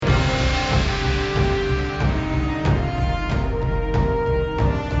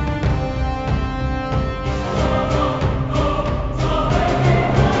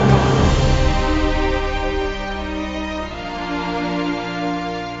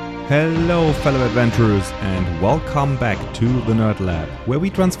Hello fellow adventurers and welcome back to the Nerd Lab, where we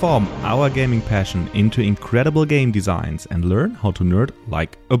transform our gaming passion into incredible game designs and learn how to nerd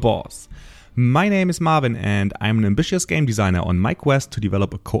like a boss. My name is Marvin and I'm an ambitious game designer on my quest to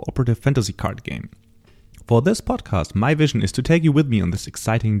develop a cooperative fantasy card game. For this podcast, my vision is to take you with me on this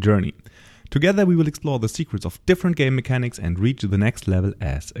exciting journey. Together we will explore the secrets of different game mechanics and reach the next level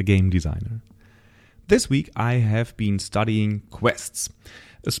as a game designer. This week I have been studying quests,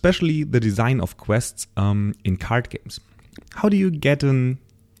 especially the design of quests in card games. How do you get an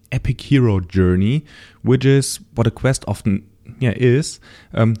epic hero journey, which is what a quest often is,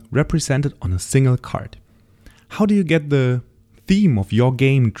 represented on a single card? How do you get the theme of your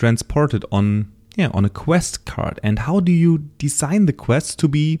game transported on a quest card? And how do you design the quests to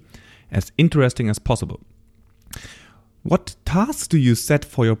be as interesting as possible? What tasks do you set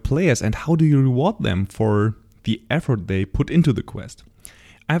for your players and how do you reward them for the effort they put into the quest?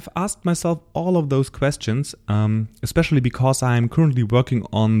 I've asked myself all of those questions, especially because I'm currently working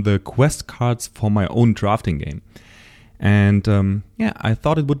on the quest cards for my own drafting game. And I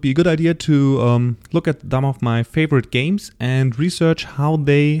thought it would be a good idea to look at some of my favorite games and research how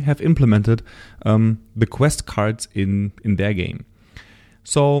they have implemented the quest cards in their game.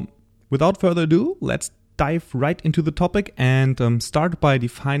 So without further ado, let's dive right into the topic and start by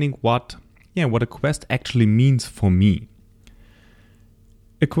defining what a quest actually means for me.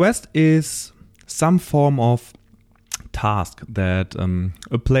 A quest is some form of task that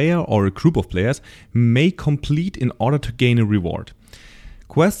a player or a group of players may complete in order to gain a reward.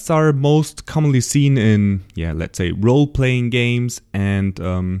 Quests are most commonly seen in, let's say, role-playing games and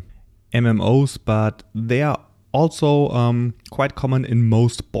MMOs, but they are also quite common in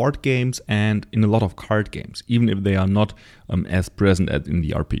most board games and in a lot of card games, even if they are not as present as in the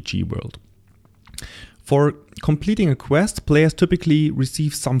RPG world. For completing a quest, players typically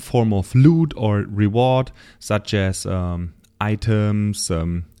receive some form of loot or reward, such as items,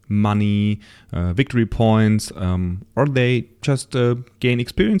 money, victory points, or they just gain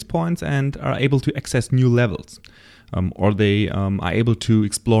experience points and are able to access new levels, or they are able to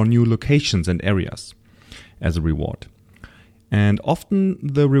explore new locations and areas as a reward. And often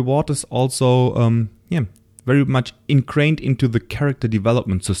the reward is also very much ingrained into the character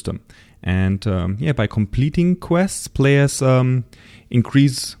development system. And by completing quests, players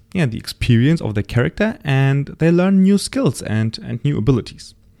increase the experience of their character and they learn new skills and new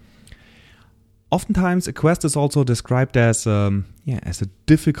abilities. Oftentimes, a quest is also described as a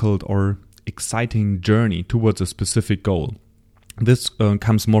difficult or exciting journey towards a specific goal. This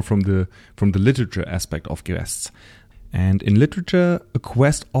comes more from the literature aspect of quests. And in literature, a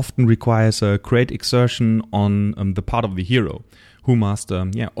quest often requires a great exertion on the part of the hero, who must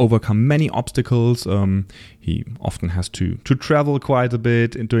overcome many obstacles. He often has to travel quite a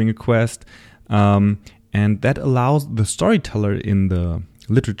bit during a quest. And that allows the storyteller in the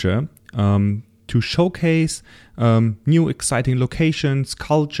literature to showcase new exciting locations,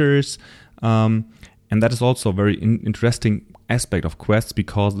 cultures. And that is also a very interesting aspect of quests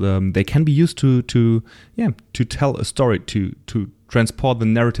because they can be used to tell a story, to transport the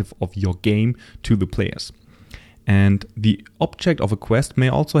narrative of your game to the players. And the object of a quest may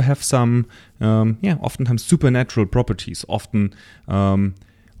also have some, oftentimes supernatural properties, often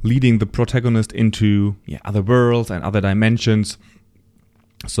leading the protagonist into other worlds and other dimensions.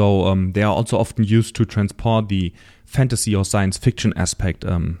 So they are also often used to transport the fantasy or science fiction aspect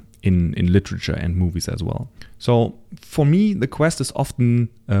in literature and movies as well. So for me, the quest is often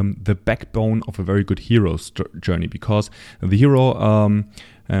the backbone of a very good hero's journey because the hero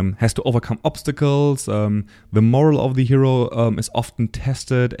has to overcome obstacles. The moral of the hero is often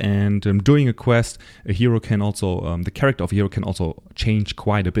tested, and during a quest, a hero can also the character of a hero can also change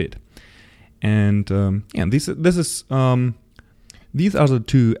quite a bit. And these are the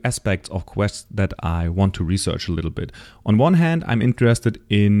two aspects of quests that I want to research a little bit. On one hand, I'm interested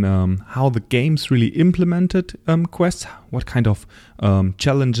in how the games really implemented quests, what kind of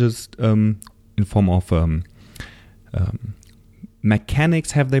challenges in form of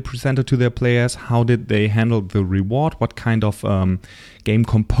mechanics have they presented to their players, how did they handle the reward, what kind of game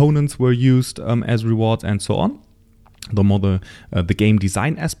components were used as rewards, and so on. The more the game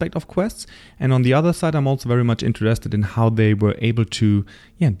design aspect of quests. And on the other side, I'm also very much interested in how they were able to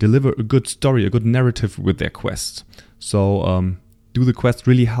deliver a good story, a good narrative with their quests. So do the quests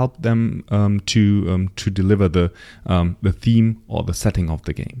really help them to deliver the theme or the setting of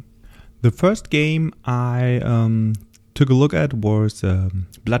the game? The first game I took a look at was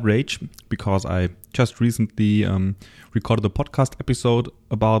Blood Rage, because I just recently recorded a podcast episode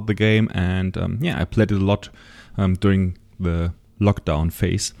about the game, and I played it a lot during the lockdown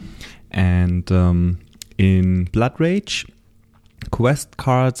phase. And in Blood Rage, quest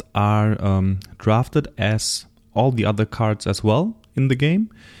cards are drafted as all the other cards as well in the game.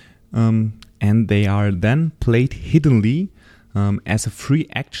 And they are then played hiddenly as a free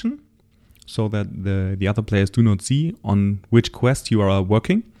action, so that the other players do not see on which quest you are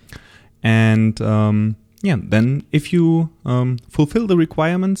working. And then if you fulfill the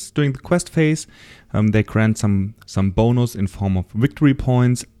requirements during the quest phase, they grant some bonus in form of victory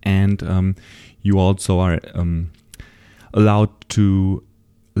points, and you also are allowed to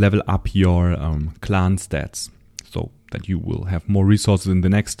level up your clan stats, so that you will have more resources in the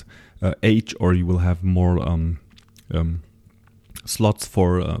next age, or you will have more slots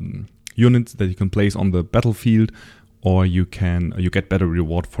for units that you can place on the battlefield, or you get better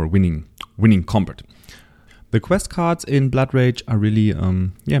reward for winning combat. The quest cards in Blood Rage are really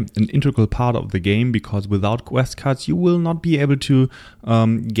an integral part of the game, because without quest cards you will not be able to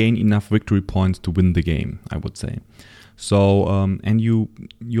gain enough victory points to win the game, I would say. So and you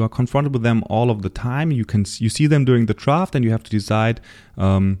are confronted with them all of the time. You see them during the draft, and you have to decide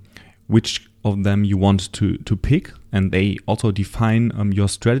which of them you want to pick, and they also define your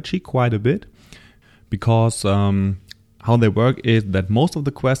strategy quite a bit, because how they work is that most of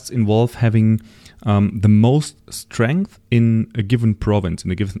the quests involve having the most strength in a given province,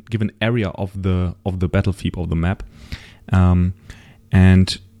 in a given area of the battlefield, of the map,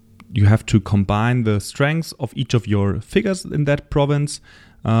 and you have to combine the strengths of each of your figures in that province,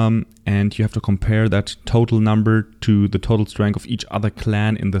 and you have to compare that total number to the total strength of each other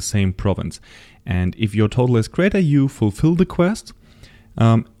clan in the same province. And if your total is greater, you fulfill the quest,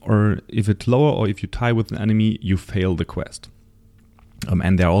 or if it's lower, or if you tie with an enemy, you fail the quest.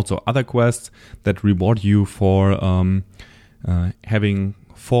 And there are also other quests that reward you for having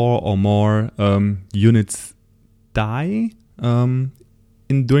 4 or more units die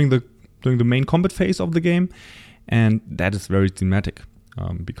during the main combat phase of the game, and that is very thematic,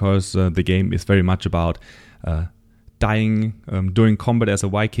 because the game is very much about dying during combat as a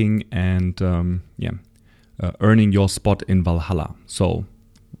Viking, and earning your spot in Valhalla. So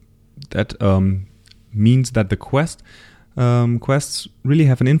that means that the quests really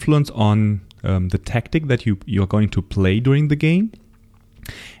have an influence on the tactic that you are going to play during the game,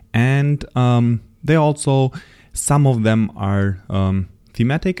 and they also, some of them are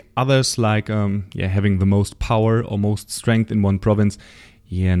thematic, others like having the most power or most strength in one province,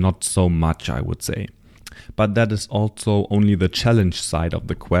 not so much, I would say. But that is also only the challenge side of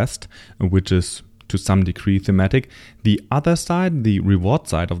the quest, which is to some degree thematic. The other side, the reward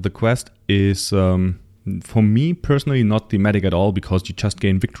side of the quest, is for me personally not thematic at all, because you just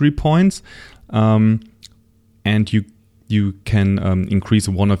gain victory points, and you can increase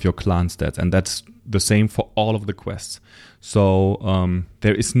one of your clan stats, and that's the same for all of the quests. So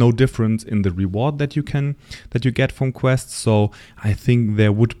there is no difference in the reward that you get from quests. So I think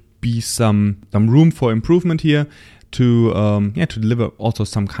there would be some room for improvement here to deliver also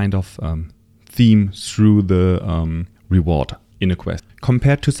some kind of theme through the reward in a quest.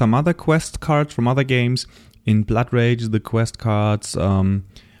 Compared to some other quest cards from other games, in Blood Rage the quest cards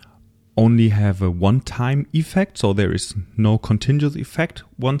only have a one-time effect, so there is no continuous effect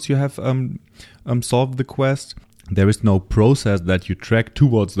once you have solved the quest. There is no process that you track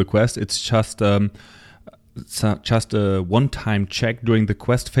towards the quest. It's just a one-time check during the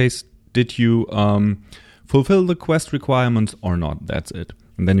quest phase. Did you fulfill the quest requirements or not? That's it.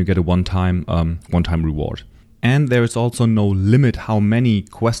 And then you get a one-time reward. And there is also no limit how many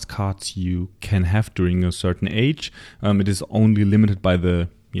quest cards you can have during a certain age. It is only limited by the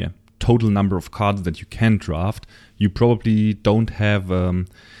total number of cards that you can draft. You probably don't have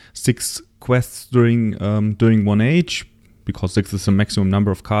 6 quests during one age, because 6 is the maximum number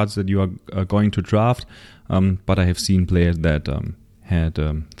of cards that you are going to draft. But I have seen players that had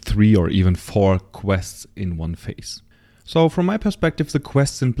 3 or even 4 quests in one phase. So from my perspective, the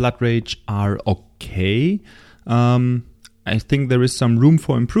quests in Blood Rage are okay. I think there is some room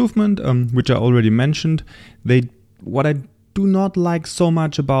for improvement, which I already mentioned. What I do not like so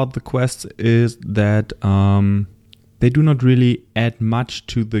much about the quests is that they do not really add much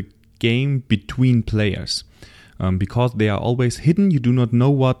to the game between players, because they are always hidden. You do not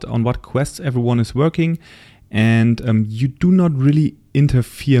know on what quests everyone is working, and you do not really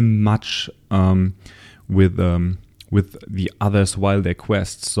interfere much with the others while they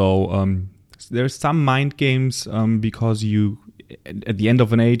quest. So there's some mind games, because you at the end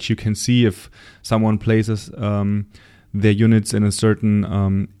of an age you can see if someone places their units in a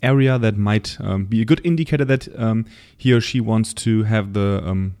certain area that might be a good indicator that he or she wants to have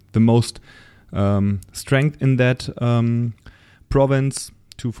the most strength in that province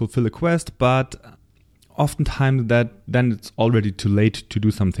to fulfill a quest, but oftentimes then it's already too late to do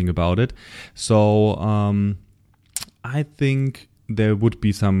something about it. So I think there would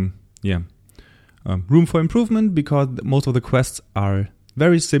be some room for improvement, because most of the quests are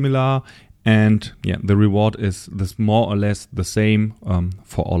very similar, and the reward is this more or less the same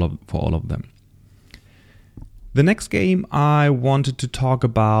for all of them. The next game I wanted to talk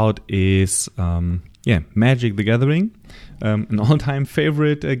about is Magic the Gathering, an all-time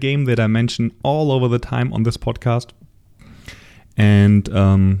favorite game that I mention all over the time on this podcast. And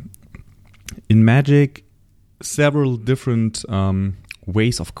in Magic, several different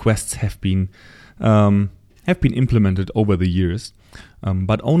ways of quests have been implemented over the years,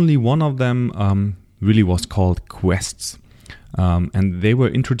 but only one of them really was called quests, and they were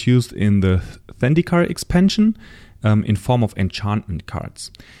introduced in the Zendikar expansion in form of enchantment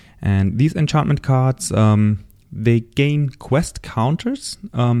cards. And these enchantment cards, they gain quest counters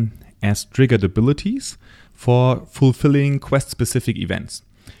as triggered abilities for fulfilling quest-specific events.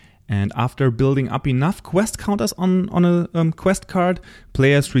 And after building up enough quest counters on a quest card,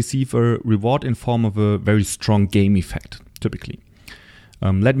 players receive a reward in form of a very strong game effect, typically.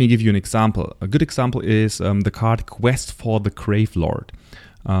 Let me give you an example. A good example is the card Quest for the Gravelord.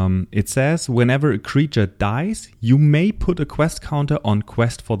 It says whenever a creature dies, you may put a quest counter on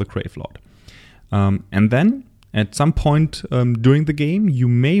Quest for the Gravelord. And then at some point during the game, you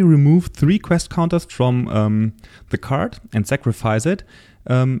may remove 3 quest counters from the card and sacrifice it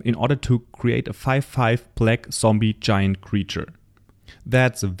in order to create a 5/5 black zombie giant creature.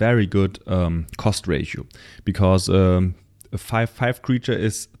 That's a very good cost ratio, because a 5/5 creature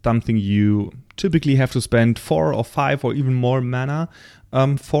is something you typically have to spend 4 or 5 or even more mana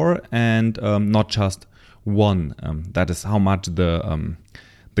for, and not just 1. That is how much the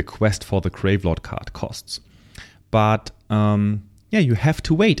Quest for the Gravelord card costs. But you have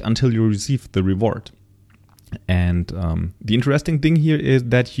to wait until you receive the reward. And the interesting thing here is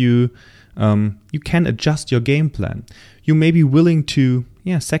that you can adjust your game plan. You may be willing to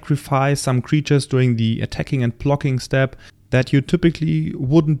sacrifice some creatures during the attacking and blocking step that you typically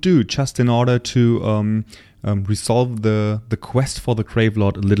wouldn't do, just in order to resolve the quest for the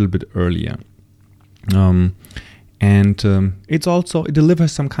Gravelord a little bit earlier. It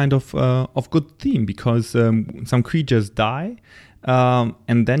delivers some kind of good theme, because some creatures die,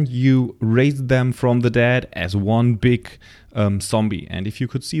 and then you raise them from the dead as one big zombie. And if you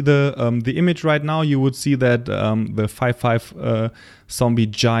could see the image right now, you would see that the 5/5 zombie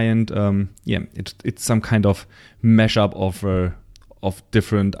giant, it's some kind of mashup of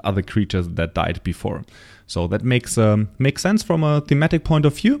different other creatures that died before. So that makes sense from a thematic point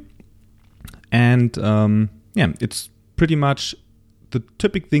of view, and it's pretty much the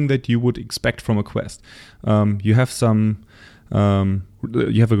typical thing that you would expect from a quest. You have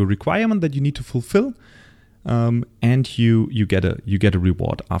you have a requirement that you need to fulfill, and you get a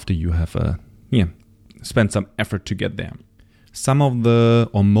reward after you have spent some effort to get there. Some of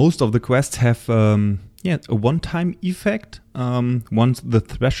most of the quests have a one-time effect once the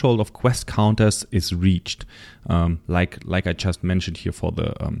threshold of quest counters is reached, like I just mentioned here for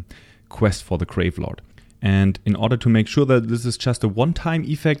the Quest for the Gravelord. And in order to make sure that this is just a one-time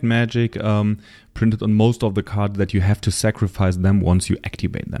effect, Magic printed on most of the cards that you have to sacrifice them once you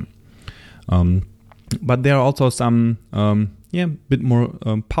activate them. But there are also some bit more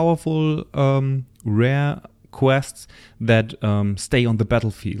powerful rare quests that stay on the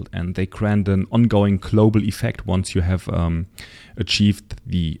battlefield, and they grant an ongoing global effect once you have achieved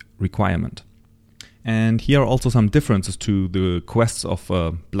the requirement. And here are also some differences to the quests of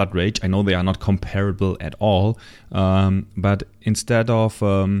Blood Rage. I know they are not comparable at all, but instead of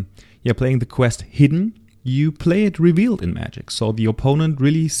playing the quest hidden, you play it revealed in Magic. So the opponent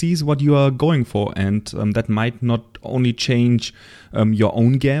really sees what you are going for, and that might not only change your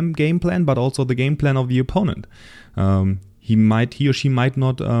own game plan, but also the game plan of the opponent. He or she might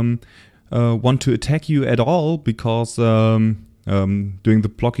not want to attack you at all, because during the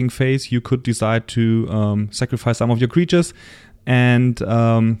blocking phase, you could decide to sacrifice some of your creatures and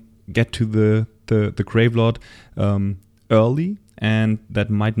get to the Gravelord early, and that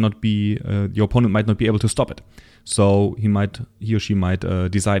might not be your opponent might not be able to stop it. So he or she might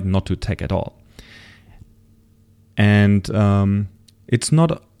decide not to attack at all. And it's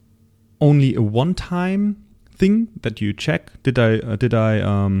not only a one-time thing that you check. Did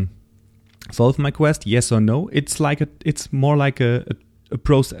I solve my quest? Yes or no? It's more like a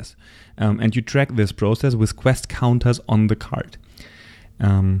process, and you track this process with quest counters on the card.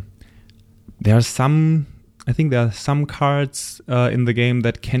 There are some cards in the game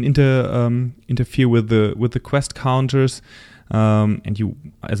that can interfere with the quest counters, and you,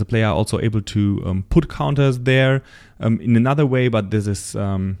 as a player, are also able to put counters there in another way. But this is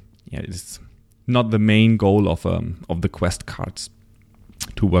it's not the main goal of the quest cards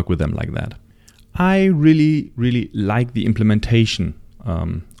to work with them like that. I really, really like the implementation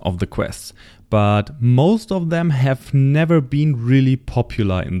of the quests, but most of them have never been really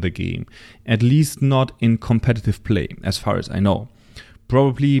popular in the game, at least not in competitive play, as far as I know.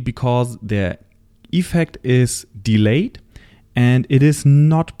 Probably because their effect is delayed and it is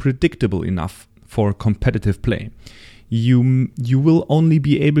not predictable enough for competitive play. You will only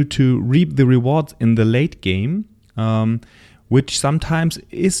be able to reap the rewards in the late game, which sometimes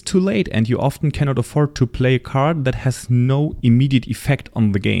is too late, and you often cannot afford to play a card that has no immediate effect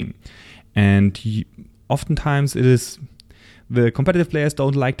on the game. And oftentimes it is the competitive players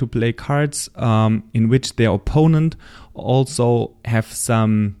don't like to play cards in which their opponent also have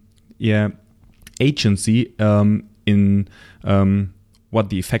some agency in what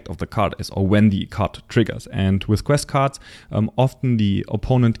the effect of the card is or when the card triggers. And with quest cards, often the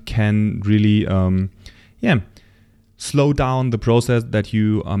opponent can really slow down the process that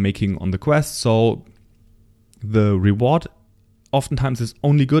you are making on the quest. So the reward oftentimes is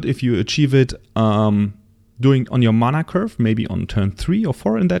only good if you achieve it doing on your mana curve, maybe on turn 3 or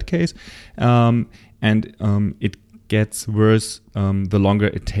 4 in that case. It gets worse the longer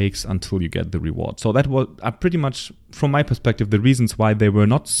it takes until you get the reward. So that was pretty much, from my perspective, the reasons why they were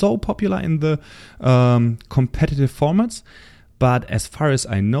not so popular in the competitive formats. But as far as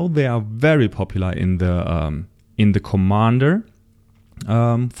I know, they are very popular in the Commander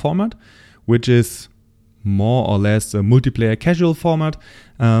format, which is more or less a multiplayer casual format,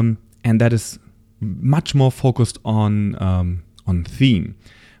 and that is much more focused on theme,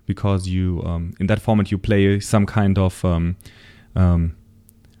 because you in that format you play some kind of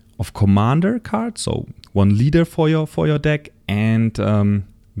commander card, so one leader for your deck, and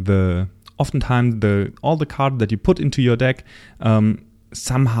oftentimes all the cards that you put into your deck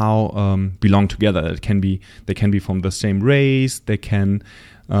somehow belong together. They can be from the same race. They can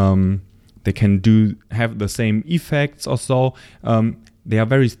have the same effects or so. They are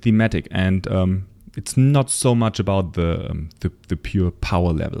very thematic, and it's not so much about the pure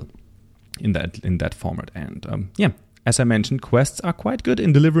power level in that format. And as I mentioned, quests are quite good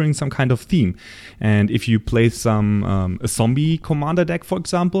in delivering some kind of theme. And if you play a zombie commander deck, for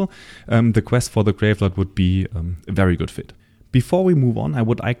example, the quest for the Gravelord would be a very good fit. Before we move on, I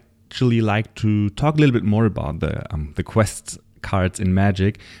would actually like to talk a little bit more about the quest cards in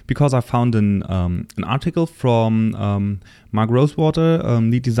Magic, because I found an article from Mark Rosewater,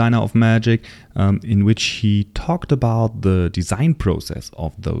 lead designer of Magic, in which he talked about the design process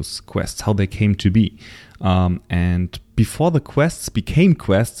of those quests, how they came to be. And before the quests became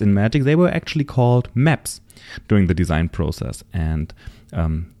quests in Magic, they were actually called maps during the design process. And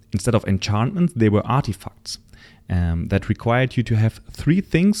instead of enchantments, they were artifacts that required you to have 3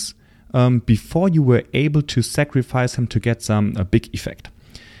 things before you were able to sacrifice them to get a big effect.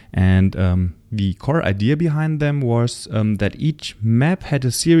 And the core idea behind them was that each map had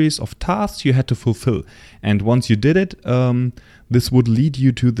a series of tasks you had to fulfill. And once you did it, this would lead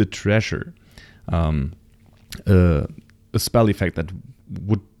you to the treasure, a spell effect that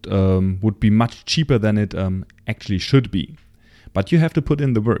would be much cheaper than it actually should be. But you have to put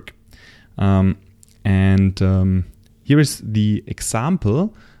in the work. Here is the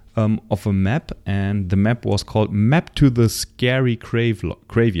example of a map, and the map was called Map to the Scary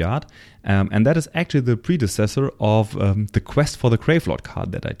Graveyard, and that is actually the predecessor of the Quest for the Gravelord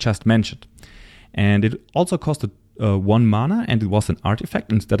card that I just mentioned. And it also costed 1 mana, and it was an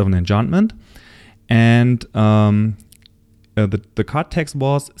artifact instead of an enchantment. And the card text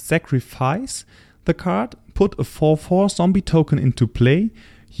was: sacrifice the card, put a 4/4 zombie token into play.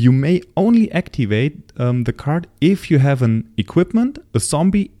 You may only activate the card if you have an equipment, a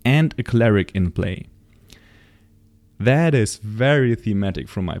zombie, and a cleric in play. That is very thematic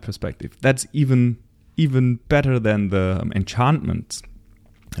from my perspective. That's even better than the enchantment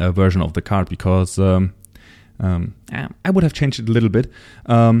version of the card, because I would have changed it a little bit.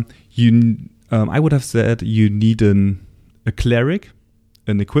 I would have said you need a cleric,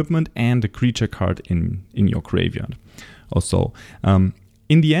 an equipment, and a creature card in your graveyard. Also.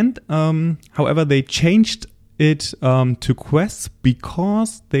 In the end, however, they changed it to quests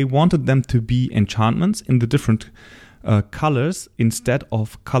because they wanted them to be enchantments in the different colors instead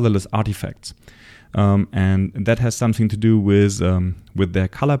of colorless artifacts. And that has something to do with their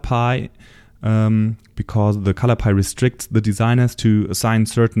color pie, because the color pie restricts the designers to assign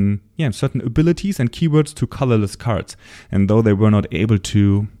certain abilities and keywords to colorless cards. And though they were not able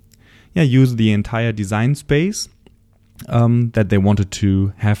to use the entire design space, that they wanted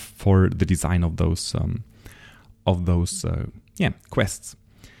to have for the design of those quests.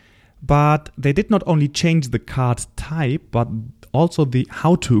 But they did not only change the card type, but also the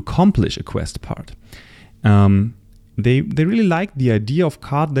how to accomplish a quest part. They really liked the idea of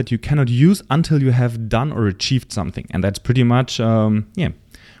card that you cannot use until you have done or achieved something, and that's pretty much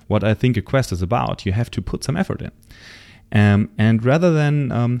what I think a quest is about. You have to put some effort in, and rather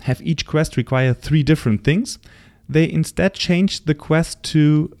than have each quest require 3 different things, they instead changed the quest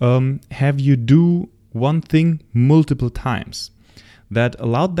to have you do one thing multiple times. That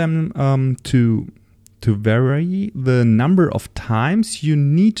allowed them to vary the number of times you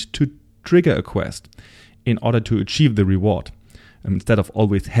need to trigger a quest in order to achieve the reward, instead of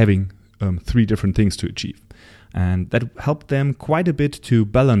always having 3 different things to achieve. And that helped them quite a bit to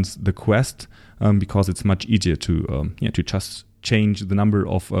balance the quest, because it's much easier to just change the number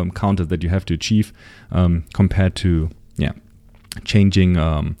of counters that you have to achieve compared to changing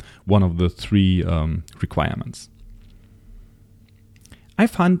one of the 3 requirements.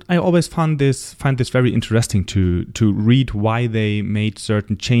 I always find this very interesting to read why they made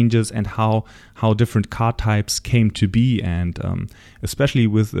certain changes and how different card types came to be, and especially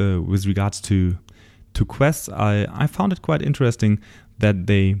with regards to quests, I found it quite interesting that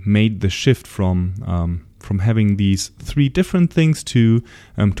they made the shift from having these 3 different things to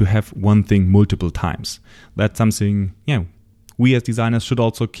have one thing multiple times. That's something we as designers should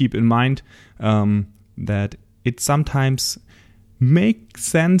also keep in mind, that it sometimes makes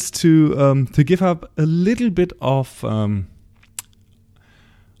sense to give up a little bit of a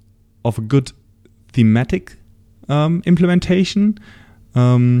good thematic implementation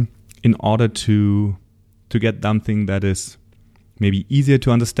in order to get something that is maybe easier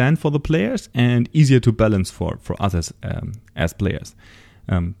to understand for the players and easier to balance for others as players.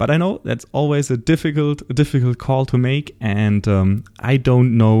 But I know that's always a difficult call to make, and I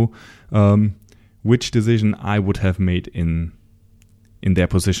don't know which decision I would have made in their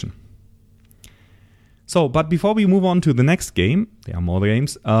position. So, but before we move on to the next game, there are more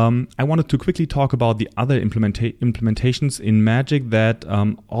games, I wanted to quickly talk about the other implementations in Magic that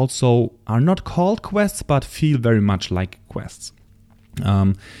also are not called quests, but feel very much like quests.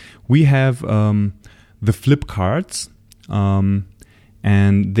 We have the flip cards, and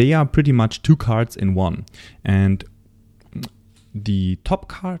they are pretty much 2 cards in one. And the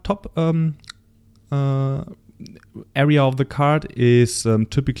top area of the card is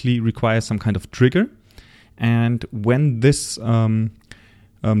typically requires some kind of trigger, and when this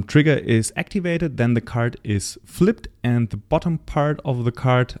trigger is activated, then the card is flipped, and the bottom part of the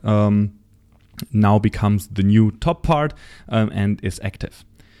card now becomes the new top part and is active.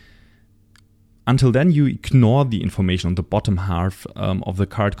 Until then, you ignore the information on the bottom half of the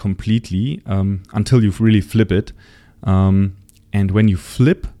card completely until you really flip it, and when you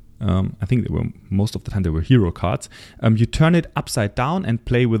flip, I think most of the time they were hero cards. You turn it upside down and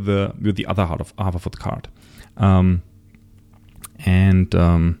play with the other half of the card.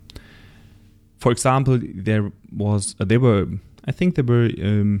 For example, they were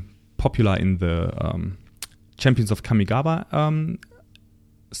popular in the Champions of Kamigawa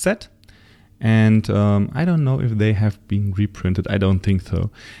set, and I don't know if they have been reprinted. I don't think so.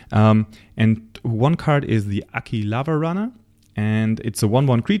 And one card is the Aki Lava Runner. And it's a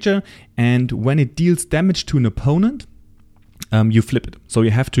 1/1 creature, and when it deals damage to an opponent, you flip it. So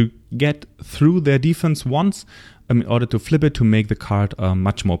you have to get through their defense once in order to flip it to make the card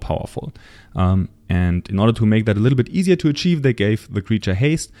much more powerful. And in order to make that a little bit easier to achieve, they gave the creature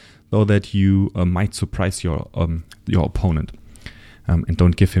haste, so that you might surprise your opponent and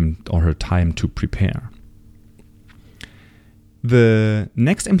don't give him or her time to prepare. The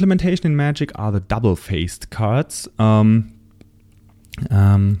next implementation in Magic are the double-faced cards.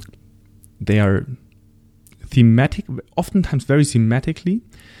 They are thematic, oftentimes very thematically,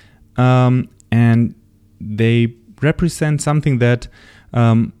 and they represent something that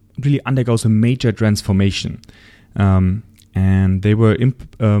really undergoes a major transformation. And they were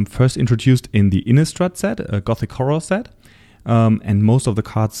first introduced in the Innistrad set, a Gothic horror set, and most of the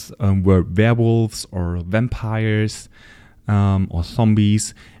cards were werewolves or vampires or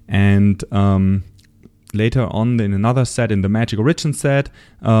zombies, and later on, in another set, in the Magic Origins set,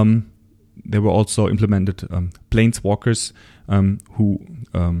 there were also implemented planeswalkers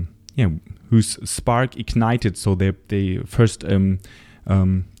whose spark ignited. So they first learned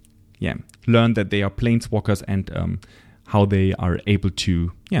that they are planeswalkers and how they are able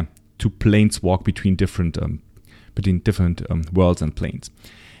to planeswalk between different worlds and planes.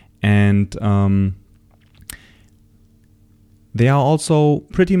 And they are also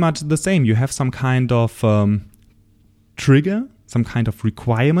pretty much the same. You have some kind of trigger some kind of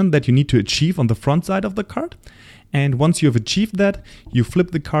requirement that you need to achieve on the front side of the card. And once you have achieved that, you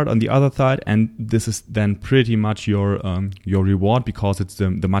flip the card on the other side, and this is then pretty much your reward, because it's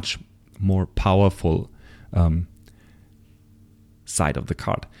the much more powerful side of the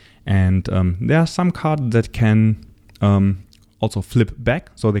card. And there are some cards that can also flip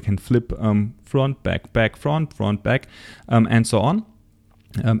back, so they can flip front, back, back, front, back, and so on.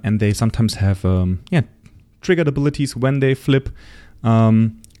 And they sometimes have triggered abilities when they flip,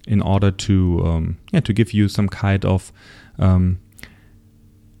 in order to give you some kind of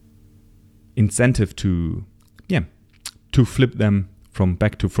incentive to flip them from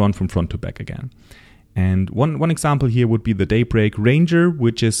back to front, from front to back again. And one example here would be the Daybreak Ranger,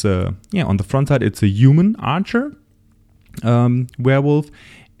 which is on the front side it's a human archer werewolf,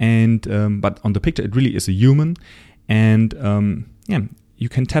 and but on the picture it really is a human, and you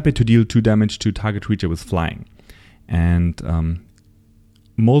can tap it to deal 2 damage to target creature with flying. And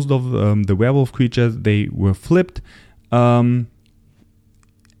most of the werewolf creatures, they were flipped at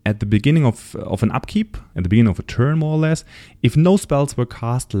the beginning of an upkeep, at the beginning of a turn more or less, if no spells were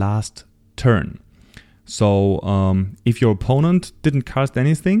cast last turn. So if your opponent didn't cast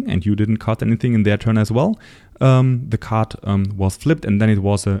anything and you didn't cast anything in their turn as well, the card was flipped, and then it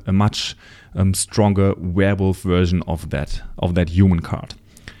was a much stronger werewolf version of that human card.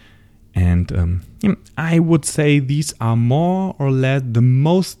 And I would say these are more or less the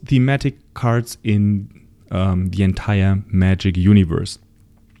most thematic cards in the entire Magic universe.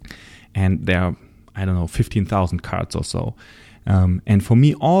 And there are, 15,000 cards or so. And for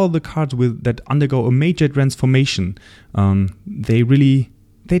me, all the cards that undergo a major transformation, they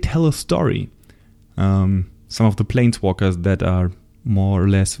tell a story. Some of the planeswalkers that are more or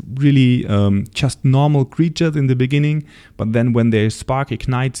less really just normal creatures in the beginning, but then when their spark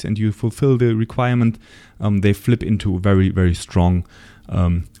ignites and you fulfill the requirement, they flip into a very, very strong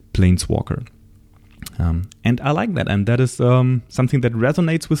planeswalker. And I like that, and that is something that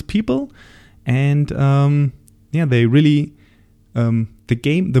resonates with people. And they really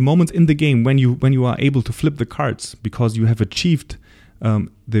the moments in the game when you are able to flip the cards because you have achieved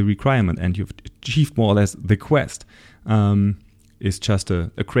the requirement and you've achieved more or less the quest, is just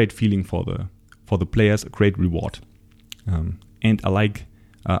a great feeling for the players, a great reward. And I like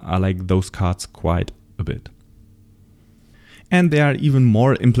those cards quite a bit. And there are even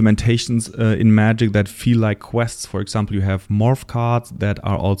more implementations in Magic that feel like quests. For example, you have morph cards that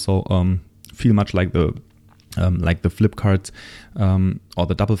are also feel much like the flip cards or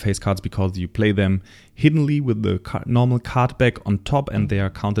the double face cards, because you play them hiddenly with the normal card back on top, and they are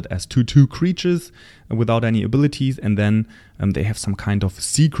counted as 2/2 creatures without any abilities, and then they have some kind of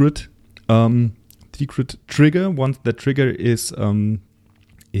secret trigger. Once the trigger is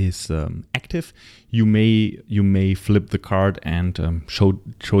active, you may flip the card and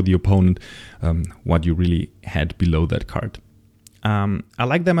show the opponent what you really had below that card. I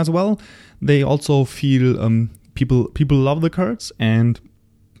like them as well. They also feel people love the cards, and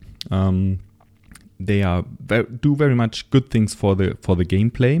they do very much good things for the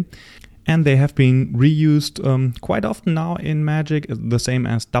gameplay. And they have been reused quite often now in Magic, the same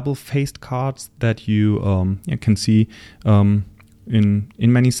as double-faced cards that you can see in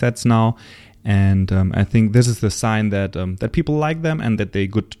many sets now. And I think this is the sign that people like them and that they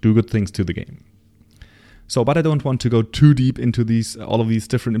do good things to the game. So, but I don't want to go too deep into all of these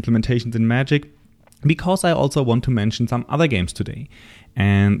different implementations in Magic, because I also want to mention some other games today.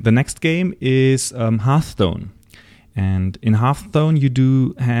 And the next game is Hearthstone. And in Hearthstone, you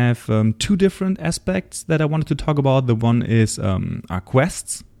do have 2 different aspects that I wanted to talk about. The one is are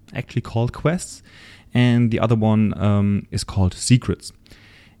quests, actually called quests, and the other one is called secrets.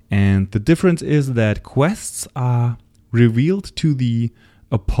 And the difference is that quests are revealed to the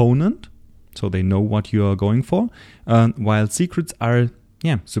opponent, so they know what you are going for, while secrets are,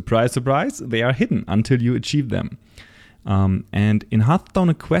 surprise, surprise, they are hidden until you achieve them. And in Hearthstone,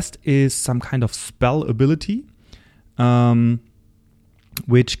 a quest is some kind of spell ability,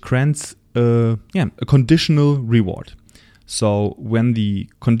 which grants a conditional reward. So when the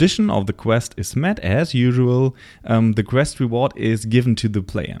condition of the quest is met, as usual, the quest reward is given to the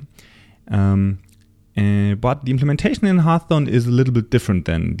player. But the implementation in Hearthstone is a little bit different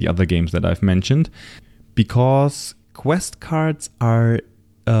than the other games that I've mentioned, because quest cards are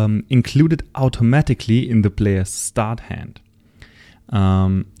included automatically in the player's start hand.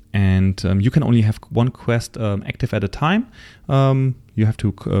 And you can only have one quest active at a time. You have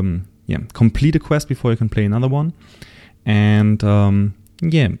to complete a quest before you can play another one. And the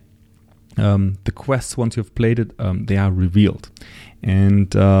quests, once you've played it, they are revealed.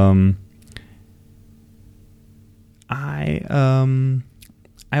 And I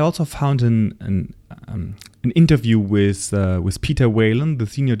also found an interview with Peter Whalen, the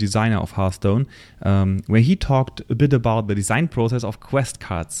senior designer of Hearthstone, where he talked a bit about the design process of quest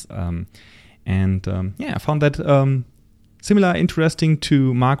cards. I found that similar interesting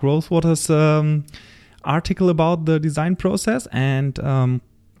to Mark Rosewater's article about the design process. And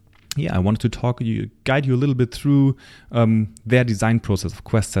I wanted to guide you a little bit through their design process of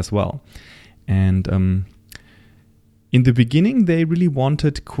quests as well. And in the beginning, they really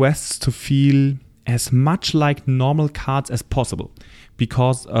wanted quests to feel as much like normal cards as possible,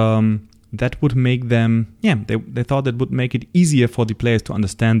 because that would make them, they thought that would make it easier for the players to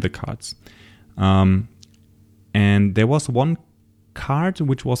understand the cards. And there was one card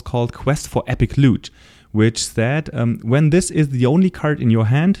which was called Quest for Epic Loot, which said, when this is the only card in your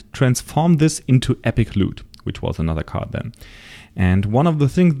hand, transform this into Epic Loot, which was another card then. And one of the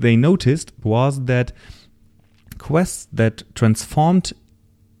things they noticed was that quests that transformed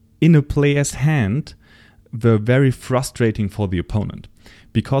in a player's hand were very frustrating for the opponent,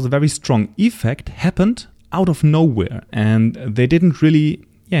 because a very strong effect happened out of nowhere and they didn't really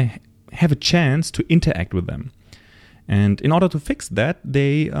have a chance to interact with them. And in order to fix that,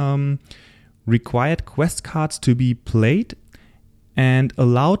 they required quest cards to be played and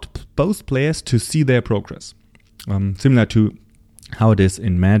allowed both players to see their progress, similar to how it is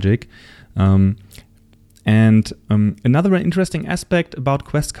in Magic. Another interesting aspect about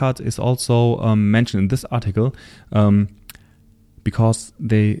quest cards is also mentioned in this article, because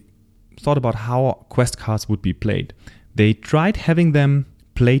they thought about how quest cards would be played. They tried having them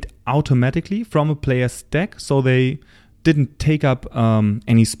played automatically from a player's deck, so they didn't take up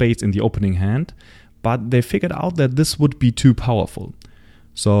any space in the opening hand, but they figured out that this would be too powerful.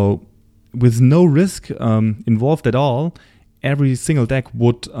 So with no risk involved at all, every single deck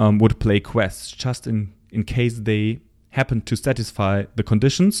would play quests just in case they happen to satisfy the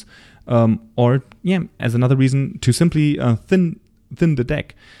conditions, or as another reason to simply thin the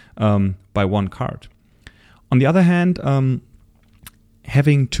deck by one card. On the other hand,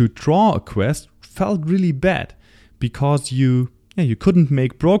 having to draw a quest felt really bad, because you couldn't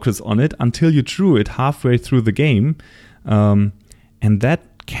make progress on it until you drew it halfway through the game, and that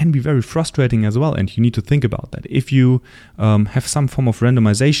can be very frustrating as well. And you need to think about that. If you have some form of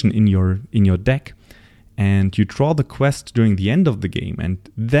randomization in your deck, and you draw the quest during the end of the game, and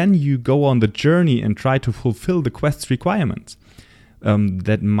then you go on the journey and try to fulfill the quest's requirements,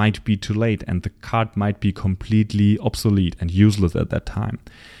 that might be too late, and the card might be completely obsolete and useless at that time.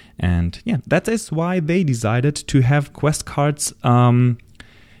 And that is why they decided to have quest cards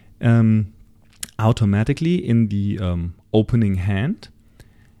automatically in the opening hand.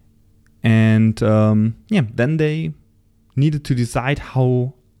 And then they needed to decide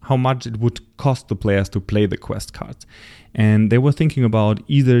how much it would cost the players to play the quest cards. And they were thinking about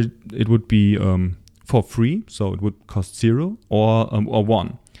either it would be for free, so it would cost 0, or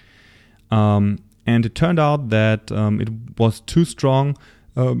 1. And it turned out that it was too strong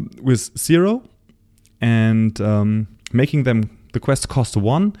with 0, and making the quest cost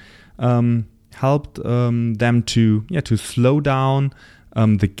 1 helped them to slow down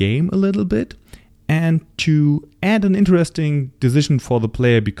the game a little bit, and to add an interesting decision for the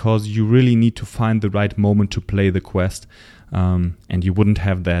player, because you really need to find the right moment to play the quest, and you wouldn't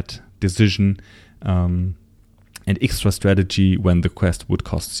have that decision and extra strategy when the quest would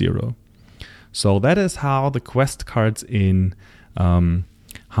cost 0. So that is how the quest cards in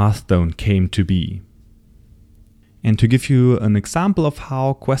Hearthstone came to be. And to give you an example of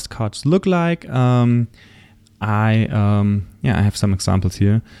how quest cards look like, I have some examples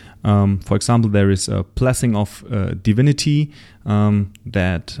here. For example, there is a Blessing of Divinity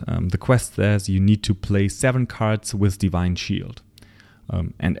that the quest says you need to play 7 cards with Divine Shield.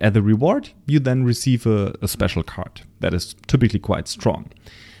 And as a reward, you then receive a special card that is typically quite strong.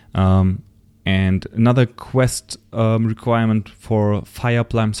 And another quest requirement for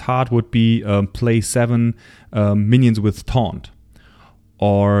Fireblime's Heart would be play 7 minions with Taunt.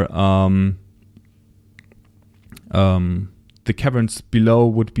 Or the Caverns Below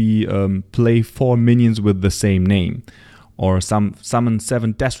would be play 4 minions with the same name. Or summon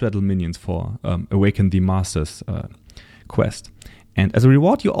 7 Death Rattle minions for Awaken the Masters quest. And as a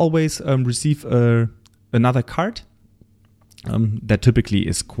reward, you always receive another card that typically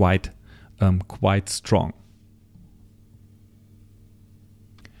is quite strong.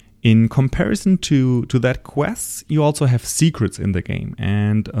 In comparison to that quest, you also have secrets in the game.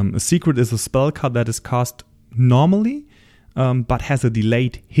 And a secret is a spell card that is cast normally, but has a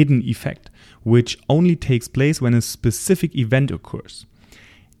delayed hidden effect, which only takes place when a specific event occurs.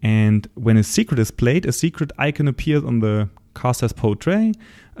 And when a secret is played, a secret icon appears on the caster's portrait,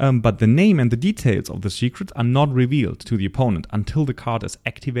 but the name and the details of the secret are not revealed to the opponent until the card is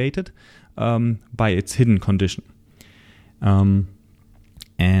activated by its hidden condition.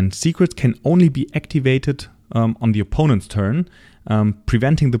 And secrets can only be activated on the opponent's turn,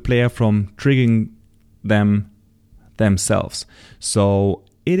 preventing the player from triggering them themselves. So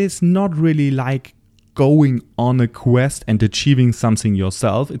it is not really like going on a quest and achieving something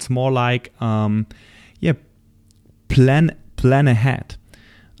yourself. It's more like plan ahead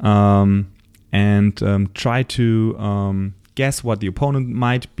and try to guess what the opponent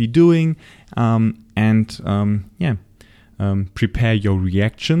might be doing prepare your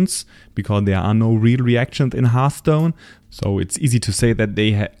reactions, because there are no real reactions in Hearthstone. So it's easy to say that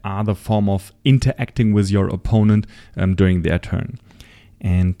they are the form of interacting with your opponent during their turn.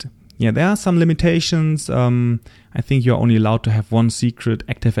 And there are some limitations. I think you're only allowed to have one secret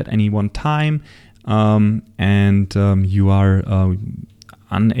active at any one time. And you are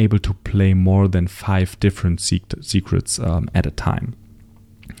unable to play more than 5 different secrets at a time.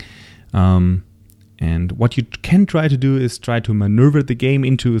 And what you can try to do is try to maneuver the game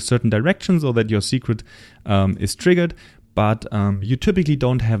into a certain direction so that your secret is triggered, but you typically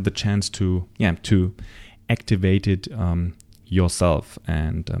don't have the chance to activate it yourself.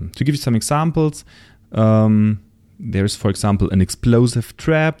 And to give you some examples, there's, for example, an explosive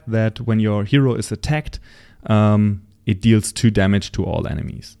trap that when your hero is attacked, it deals 2 damage to all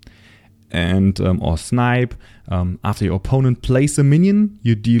enemies. And or snipe, after your opponent plays a minion,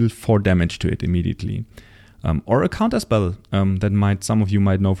 you deal 4 damage to it immediately. Or a counter spell that some of you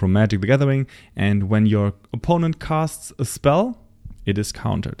might know from Magic the Gathering, and when your opponent casts a spell, it is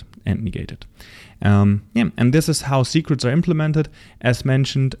countered and negated. And this is how secrets are implemented. As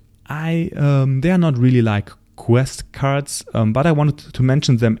mentioned, they are not really like quest cards, but I wanted to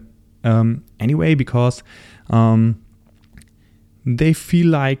mention them anyway because they feel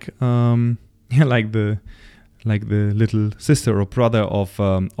like the little sister or brother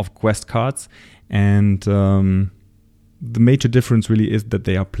of quest cards, and the major difference really is that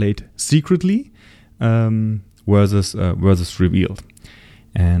they are played secretly versus revealed.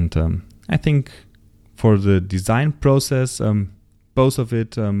 And I think for the design process, both of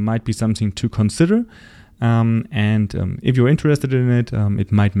it might be something to consider. And if you're interested in it,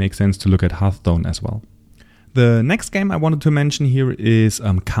 it might make sense to look at Hearthstone as well. The next game I wanted to mention here is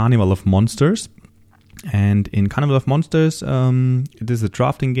Carnival of Monsters. And in Carnival of Monsters, it is a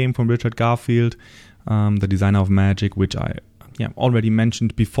drafting game from Richard Garfield, the designer of Magic, which I already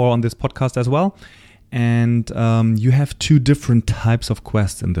mentioned before on this podcast as well. And you have 2 different types of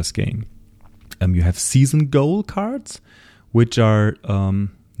quests in this game. You have season goal cards, which are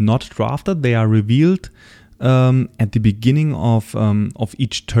not drafted. They are revealed at the beginning of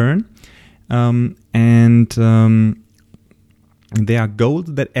each turn. And they are goals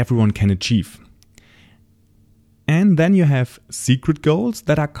that everyone can achieve. And then you have secret goals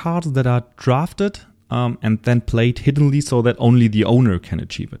that are cards that are drafted and then played hiddenly so that only the owner can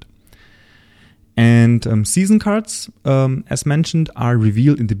achieve it. And season cards, as mentioned, are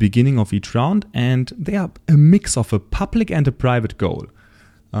revealed in the beginning of each round, and they are a mix of a public and a private goal,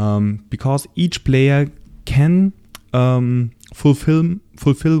 because each player can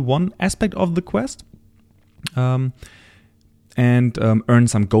fulfill one aspect of the quest and earn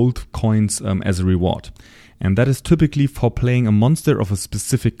some gold coins as a reward. And that is typically for playing a monster of a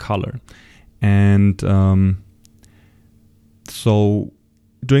specific color. And so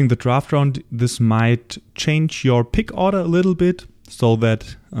during the draft round, this might change your pick order a little bit, so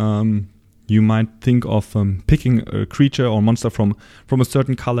that you might think of picking a creature or monster from a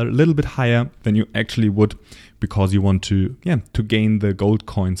certain color a little bit higher than you actually would, because you want to gain the gold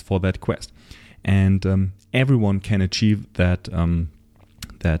coins for that quest. And everyone can achieve that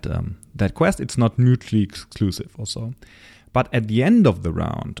quest. It's not mutually exclusive also. But at the end of the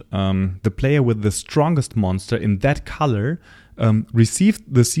round, the player with the strongest monster in that color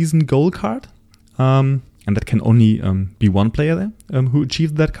received the season goal card, and that can only be one player there who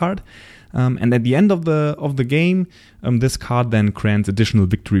achieved that card. And at the end of the game, this card then grants additional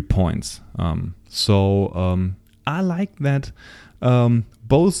victory points. So I like that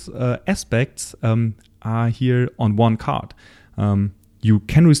both aspects are here on one card. You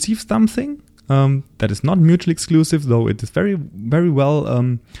can receive something that is not mutually exclusive, though it is very, very well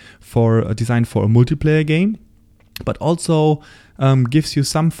designed for a multiplayer game, but also gives you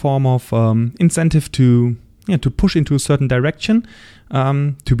some form of incentive to push into a certain direction,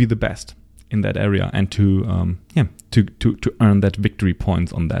 to be the best in that area, and to earn that victory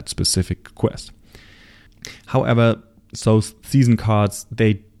points on that specific quest. However, so season cards,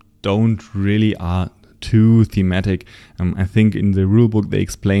 they don't really are too thematic. I think in the rulebook they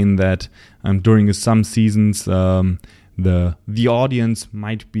explain that during some seasons the audience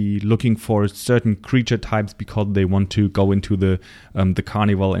might be looking for certain creature types because they want to go into the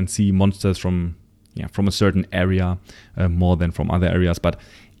carnival and see monsters from a certain area more than from other areas. But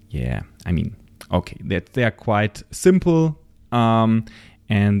yeah, I mean, okay, they are quite simple, and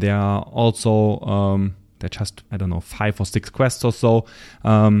there are also they're just, I don't know, 5 or 6 quests or so,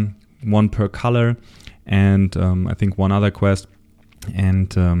 one per color, and I think one other quest, and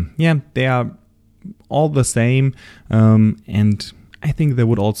they are all the same, and I think there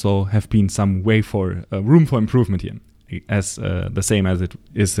would also have been some way for room for improvement here, as the same as it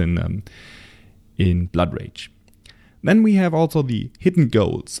is in Blood Rage. Then we have also the hidden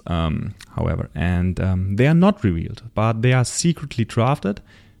goals, however, and they are not revealed, but they are secretly drafted,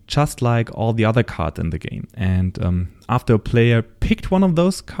 just like all the other cards in the game. And after a player picked one of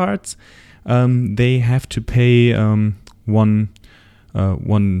those cards, they have to pay one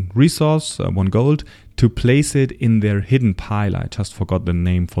resource, 1 gold, to place it in their hidden pile. I just forgot the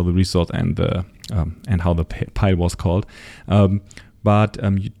name for the resource and how the pile was called. But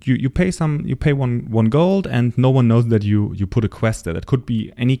you pay 1 gold, and no one knows that you put a quest there. That could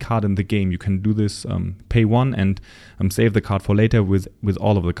be any card in the game. You can do this, pay 1 and save the card for later with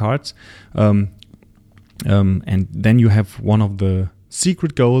all of the cards. And then you have one of the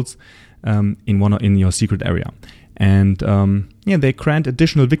secret goals in your secret area. And they grant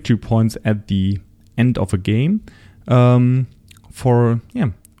additional victory points at the end of a game for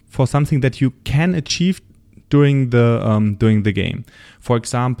something that you can achieve during the game. For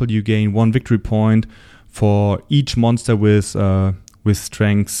example, you gain 1 victory point for each monster with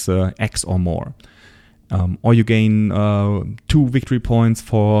strengths X or more, or you gain 2 victory points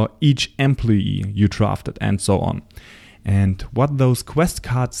for each employee you drafted, and so on. And what those quest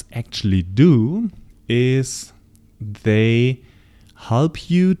cards actually do is they help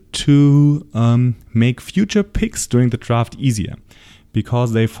you to make future picks during the draft easier,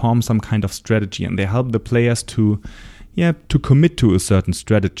 because they form some kind of strategy, and they help the players to commit to a certain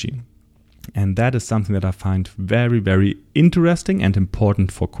strategy. And that is something that I find very, very interesting and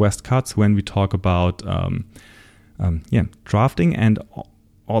important for quest cards when we talk about drafting and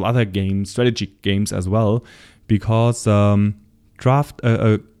all other games, strategy games as well, because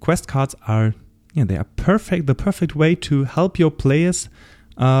quest cards are they are the perfect way to help your players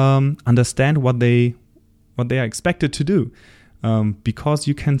understand what they are expected to do. Because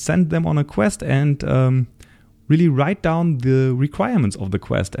you can send them on a quest and really write down the requirements of the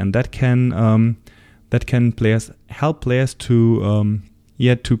quest, and that can help players to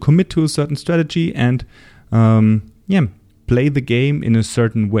commit to a certain strategy and play the game in a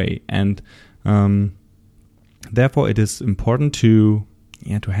certain way. And therefore, it is important to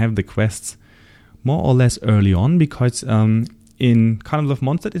have the quests more or less early on, because in Carnival of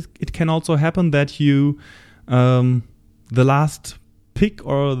Monsters it can also happen that you the last pick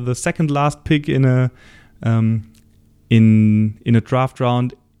or the second last pick in a draft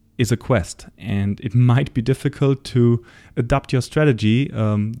round is a quest, and it might be difficult to adapt your strategy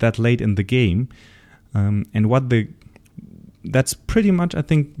that late in the game. That's pretty much, I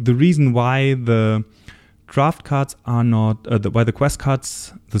think, the reason why the draft cards are not why the quest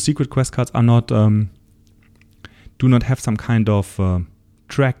cards, the secret quest cards, are not do not have some kind of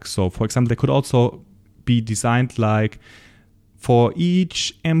track. So, for example, they could also be designed like, for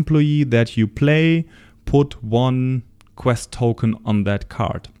each employee that you play, put 1 quest token on that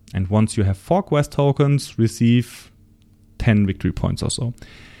card. And once you have 4 quest tokens, receive 10 victory points or so.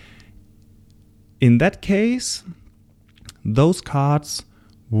 In that case, those cards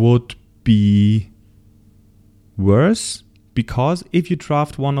would be worse, because if you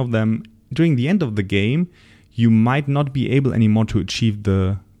draft one of them during the end of the game, you might not be able anymore to achieve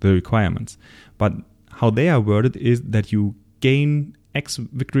the requirements. But how they are worded is that you gain X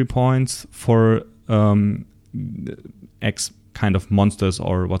victory points for X kind of monsters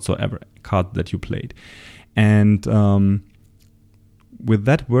or whatsoever card that you played. And with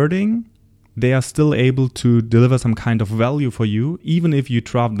that wording, they are still able to deliver some kind of value for you, even if you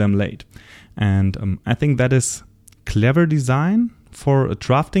draft them late. And I think that is clever design for a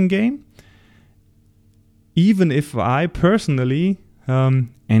drafting game, even if I personally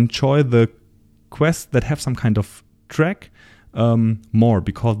enjoy the quests that have some kind of track more,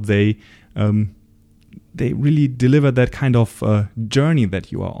 because they really deliver that kind of journey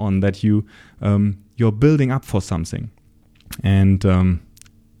that you are on, that you're building up for something. And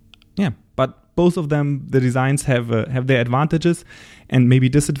but both of them, the designs have their advantages and maybe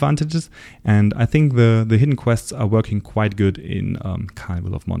disadvantages. And I think the hidden quests are working quite good in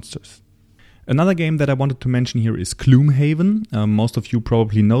Carnival of Monsters. Another game that I wanted to mention here is Gloomhaven. Most of you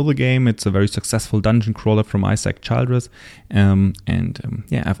probably know the game. It's a very successful dungeon crawler from Isaac Childress.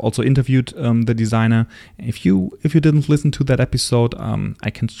 I've also interviewed the designer. If you didn't listen to that episode, I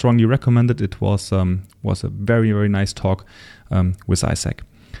can strongly recommend it. It was a very, very nice talk with Isaac.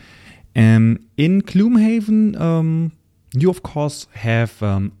 In Gloomhaven, you of course have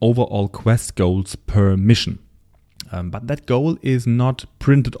overall quest goals per mission. But that goal is not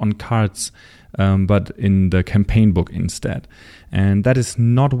printed on cards, but in the campaign book instead. And that is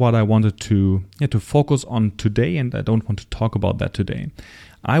not what I wanted to focus on today, and I don't want to talk about that today.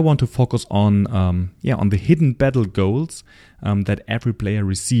 I want to focus on the hidden battle goals that every player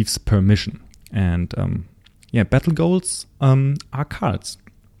receives per mission. And battle goals are cards.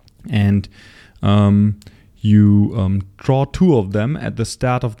 And you draw 2 of them at the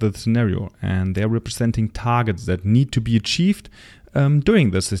start of the scenario, and they're representing targets that need to be achieved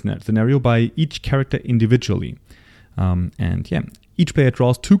during the scenario by each character individually. Each player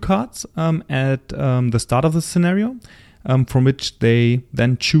draws 2 cards at the start of the scenario, from which they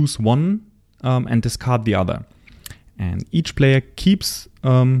then choose one and discard the other. And each player keeps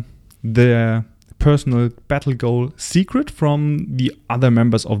their personal battle goal secret from the other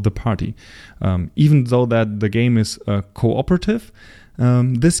members of the party. Even though that the game is cooperative,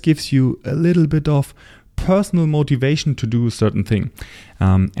 this gives you a little bit of personal motivation to do a certain thing.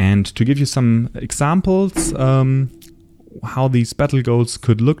 And to give you some examples how these battle goals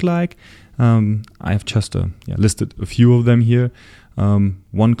could look like, I've just listed a few of them here.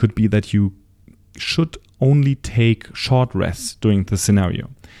 One could be that you should only take short rests during the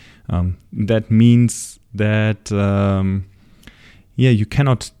scenario. That means that you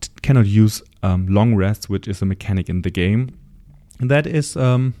cannot use long rests, which is a mechanic in the game that is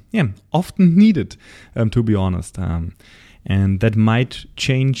often needed, to be honest, and that might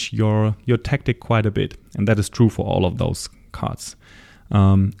change your tactic quite a bit, and that is true for all of those cards.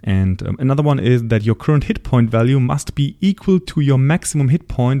 Another one is that your current hit point value must be equal to your maximum hit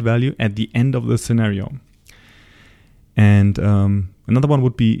point value at the end of the scenario. And another one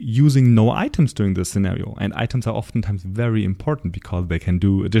would be using no items during this scenario. And items are oftentimes very important because they can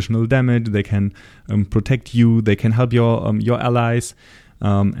do additional damage, they can protect you, they can help your allies,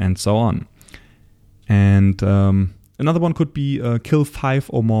 and so on. And another one could be kill 5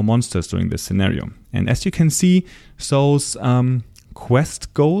 or more monsters during this scenario. And as you can see, those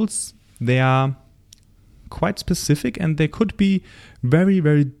quest goals, they are quite specific, and they could be very,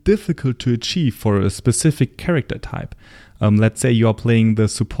 very difficult to achieve for a specific character type. Let's say you are playing the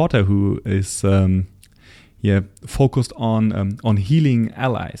supporter who is focused on healing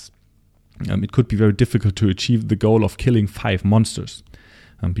allies. It could be very difficult to achieve the goal of killing 5 monsters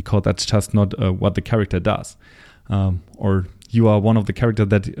because that's just not what the character does. Or you are one of the characters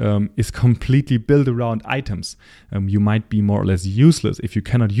that is completely built around items. You might be more or less useless if you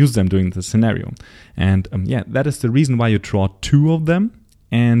cannot use them during the scenario. And that is the reason why you draw 2 of them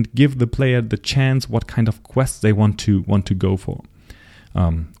and give the player the chance what kind of quests they want to go for,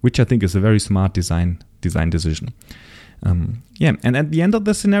 which I think is a very smart design decision. And at the end of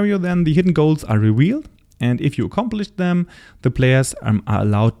the scenario, then the hidden goals are revealed. And if you accomplish them, the players are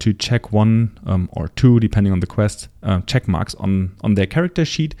allowed to check 1 or 2, depending on the quest, check marks on their character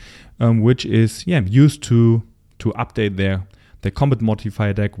sheet, which is used to update their combat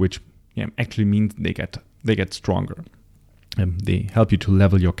modifier deck, which actually means they get stronger. They help you to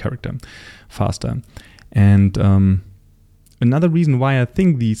level your character faster. And another reason why I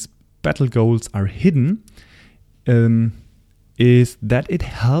think these battle goals are hidden is that it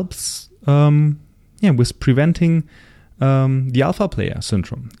helps with preventing the alpha player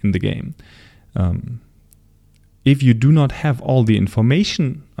syndrome in the game. If you do not have all the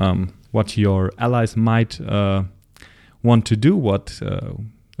information, what your allies might want to do,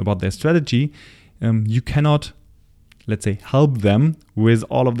 about their strategy, you cannot, let's say, help them with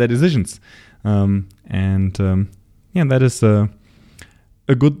all of their decisions. That is a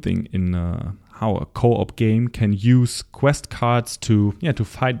good thing in how a co-op game can use quest cards to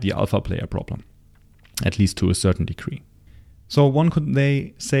fight the alpha player problem, at least to a certain degree. So one could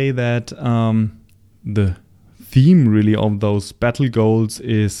say that the theme really of those battle goals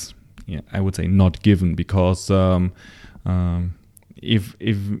is, I would say, not given, because if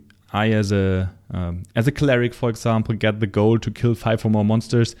I as a cleric, for example, get the goal to kill 5 or more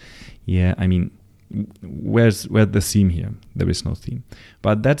monsters, where's the theme here? There is no theme.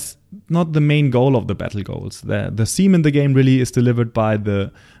 But that's not the main goal of the battle goals. The theme in the game really is delivered by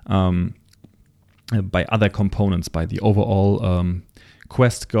the by other components, by the overall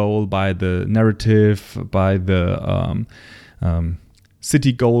quest goal, by the narrative, by the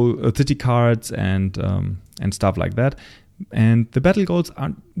city cards, and stuff like that. And the battle goals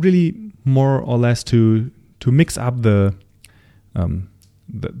are really more or less to mix up the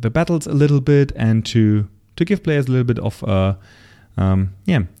battles a little bit, and to give players a little bit of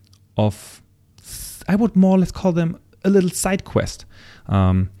I would more or less call them a little side quest.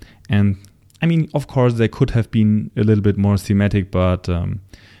 And I mean, of course, they could have been a little bit more thematic, but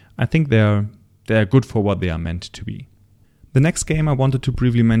I think they're good for what they are meant to be. The next game I wanted to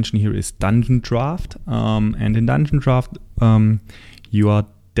briefly mention here is Dungeon Draft. And in Dungeon Draft, you are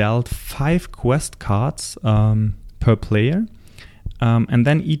dealt 5 quest cards per player. And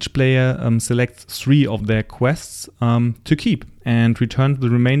then each player selects 3 of their quests to keep and return the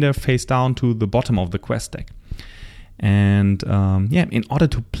remainder face down to the bottom of the quest deck. And in order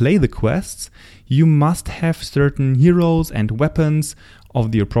to play the quests, you must have certain heroes and weapons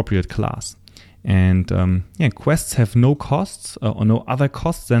of the appropriate class. And quests have no costs or no other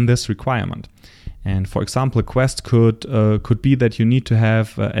costs than this requirement. And for example, a quest could be that you need to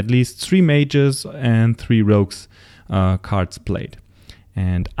have at least 3 mages and 3 rogues cards played.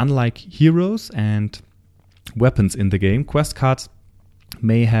 And unlike heroes and weapons in the game, quest cards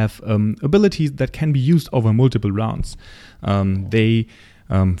may have abilities that can be used over multiple rounds.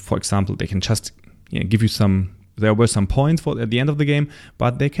 For example, they can just give you some. There were some points at the end of the game,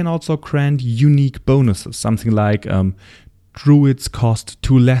 but they can also grant unique bonuses. Something like druids cost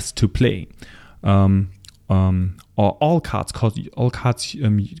 2 less to play, or all cards cost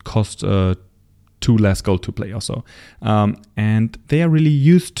 2 less gold to play also. And they are really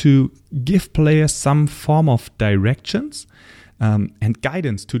used to give players some form of directions and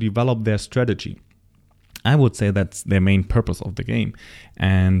guidance to develop their strategy. I would say that's their main purpose of the game.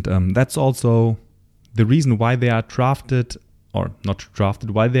 And that's also the reason why they are drafted, or not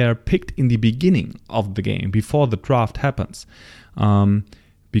drafted, why they are picked in the beginning of the game, before the draft happens.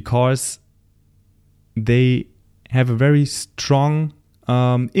 Because they have a very strong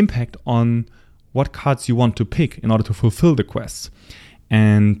impact on what cards you want to pick in order to fulfill the quests.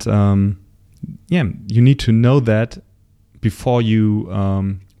 And you need to know that before you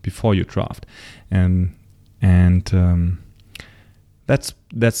draft. And that's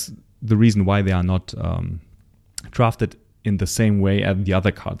the reason why they are not drafted in the same way as the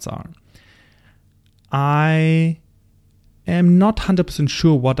other cards are. I am not 100%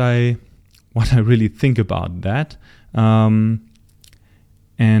 sure what I really think about that.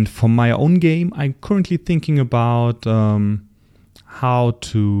 And for my own game, I'm currently thinking about how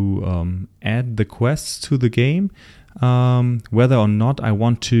to add the quests to the game. Whether or not I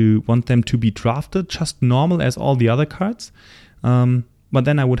want them to be drafted just normal as all the other cards. But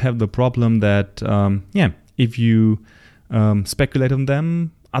then I would have the problem that if you speculate on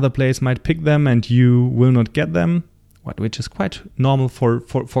them, other players might pick them and you will not get them, which is quite normal for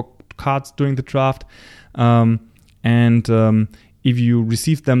cards during the draft. If you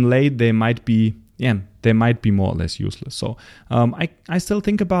receive them late, they might be more or less useless. So I still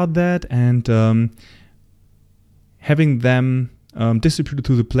think about that, and having them distributed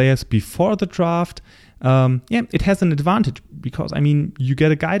to the players before the draft, it has an advantage, because you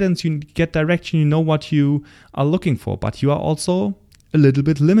get a guidance, you get direction, you know what you are looking for, but you are also a little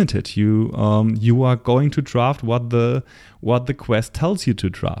bit limited. You are going to draft what the quest tells you to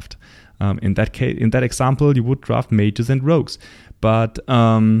draft. In that case, in that example, you would draft mages and rogues, but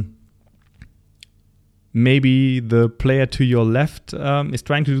maybe the player to your left is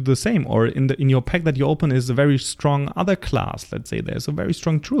trying to do the same, or in your pack that you open is a very strong other class. Let's say there's a very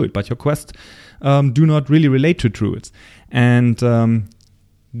strong druid, but your quests do not really relate to druids, and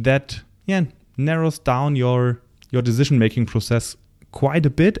that narrows down your decision-making process quite a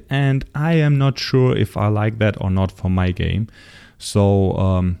bit, and I am not sure if I like that or not for my game.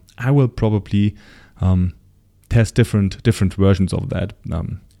 So I will probably test different versions of that.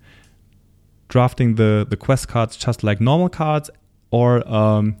 Drafting the quest cards just like normal cards, or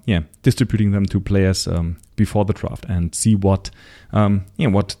distributing them to players before the draft, and see what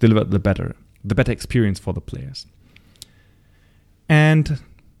delivered the better experience for the players. And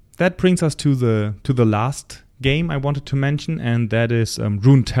that brings us to the last game I wanted to mention, and that is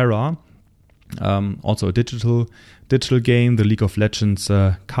Runeterra, also a digital game, the League of Legends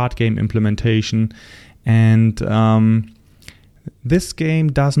card game implementation, and this game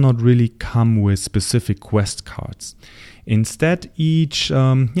does not really come with specific quest cards. Instead, each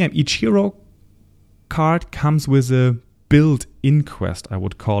hero card comes with a built-in quest, I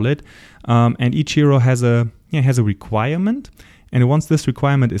would call it, and each hero has a requirement, And once this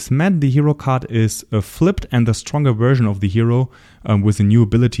requirement is met, the hero card is flipped and the stronger version of the hero with a new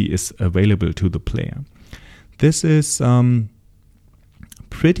ability is available to the player. This is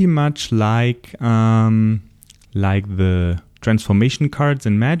pretty much like the transformation cards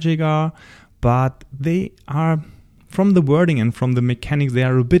in Magic are, but they are, from the wording and from the mechanics, they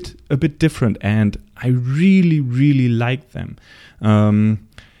are a bit different, and I really like them.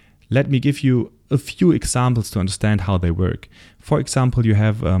 Let me give you a few examples to understand how they work. For example, you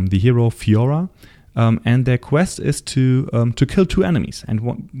have the hero Fiora, and their quest is to kill 2 enemies.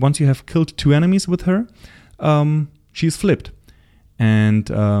 And once you have killed 2 enemies with her, she's flipped. And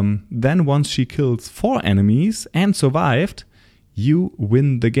then once she kills 4 enemies and survived, you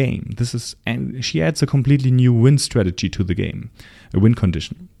win the game. And she adds a completely new win strategy to the game, a win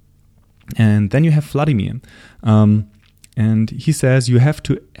condition. And then you have Vladimir, and he says you have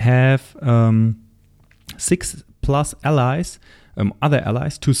to have 6 plus allies, other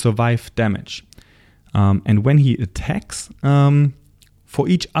allies, to survive damage. And when he attacks, for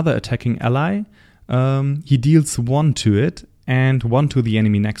each other attacking ally, he deals 1 to it and 1 to the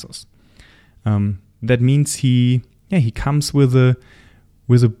enemy nexus. That means he comes with a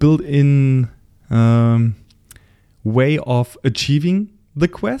built-in way of achieving the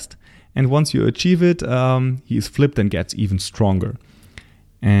quest, and once you achieve it, he is flipped and gets even stronger.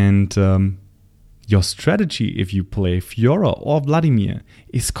 And your strategy, if you play Fiora or Vladimir,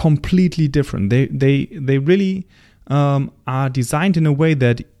 is completely different. They really are designed in a way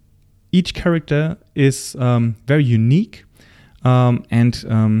that each character is very unique, and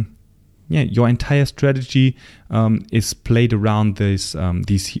your entire strategy is played around these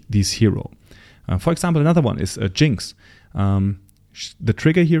hero. For example, another one is Jinx. The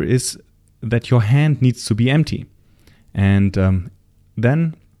trigger here is that your hand needs to be empty, and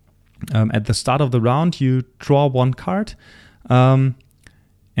then at the start of the round you draw 1 card, and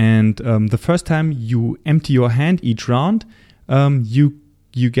the first time you empty your hand each round, you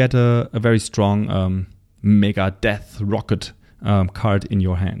get a very strong Mega Death Rocket card in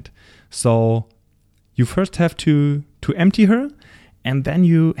your hand. So you first have to empty her, and then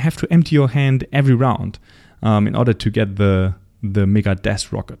you have to empty your hand every round in order to get the Mega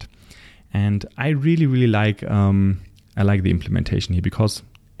Death Rocket. And I really like the implementation here, because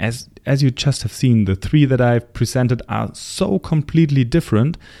as you just have seen, the 3 that I've presented are so completely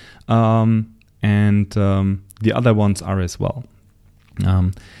different, and the other ones are as well.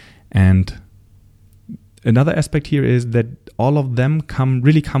 And another aspect here is that all of them come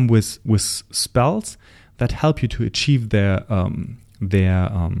with spells that help you to achieve their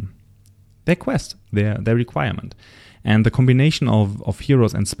quest, their requirement. And the combination of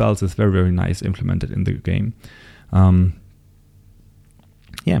heroes and spells is very, very nice implemented in the game. And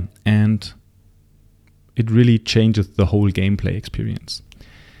it really changes the whole gameplay experience.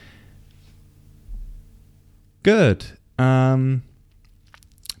 Good.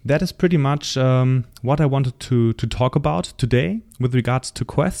 That is pretty much what I wanted to talk about today with regards to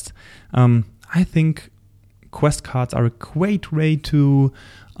quests. I think quest cards are a great way to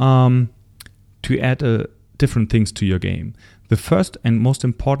add different things to your game. The first and most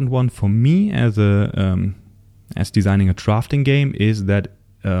important one for me as designing a drafting game is that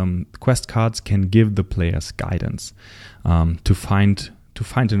quest cards can give the players guidance to find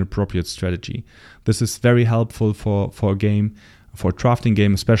an appropriate strategy. This is very helpful for a game, for a drafting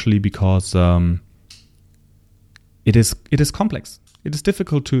game, especially because it is complex. It is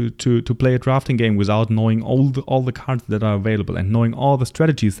difficult to play a drafting game without knowing all the cards that are available and knowing all the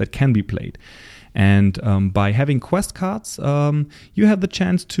strategies that can be played. And by having quest cards, you have the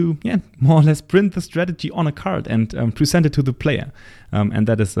chance to more or less print the strategy on a card and present it to the player. And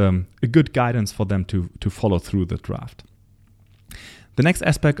that is a good guidance for them to follow through the draft. The next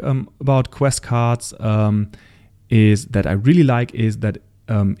aspect about quest cards is that I really like is that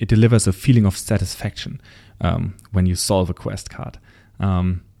it delivers a feeling of satisfaction when you solve a quest card.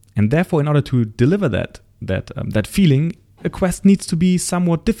 And therefore, in order to deliver that feeling, a quest needs to be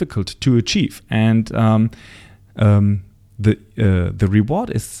somewhat difficult to achieve, and the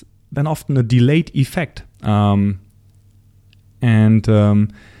reward is then often a delayed effect. I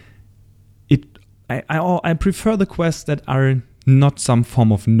prefer the quests that are not some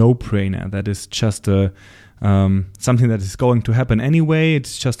form of no-brainer. That is just something that is going to happen anyway.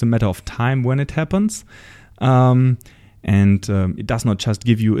 It's just a matter of time when it happens. And it does not just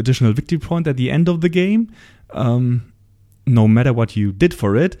give you additional victory point at the end of the game. No matter what you did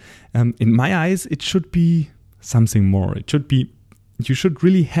for it, in my eyes, it should be something more. You should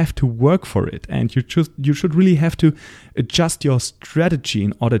really have to work for it, and you should really have to adjust your strategy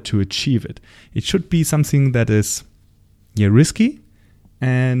in order to achieve it. It should be something that is risky,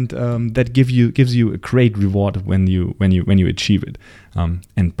 and that gives you a great reward when you achieve it.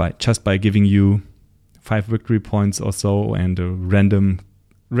 And by giving you 5 victory points or so and a random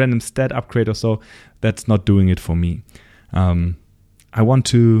stat upgrade or so, that's not doing it for me. I want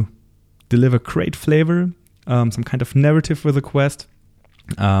to deliver great flavor, some kind of narrative with a quest,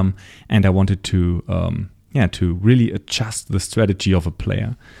 and I wanted to really adjust the strategy of a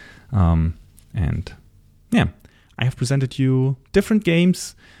player. I have presented you different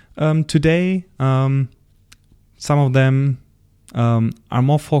games today. Some of them are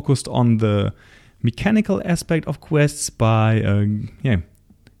more focused on the mechanical aspect of quests by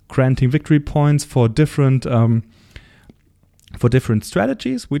granting victory points for different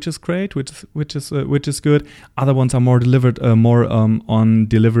strategies, which is great, which is good. Other ones are more delivered on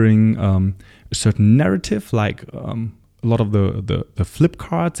delivering a certain narrative, like a lot of the flip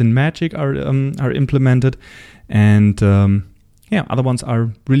cards in Magic are implemented, and other ones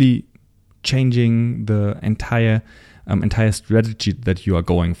are really changing the entire strategy that you are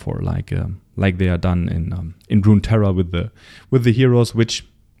going for, like they are done in Runeterra with the heroes, which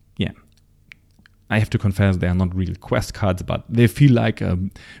I have to confess they are not real quest cards, but they feel like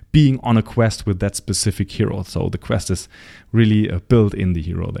being on a quest with that specific hero. So the quest is really built in the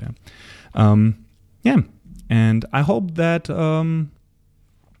hero there. And I hope that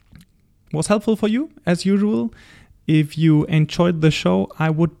was helpful for you, as usual. If you enjoyed the show,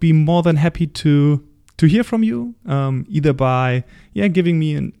 I would be more than happy to hear from you, either by giving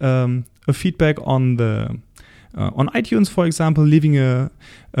me a feedback on iTunes, for example. Leaving a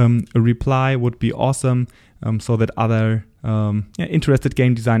reply would be awesome, so that other interested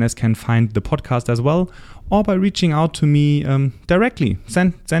game designers can find the podcast as well, or by reaching out to me directly.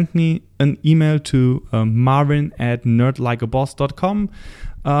 Send me an email to marvin@nerdlikeaboss.com,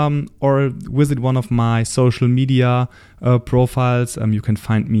 or visit one of my social media profiles. You can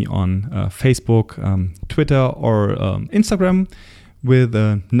find me on Facebook, Twitter, or Instagram with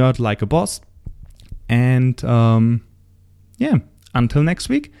Nerd Like a Boss. And until next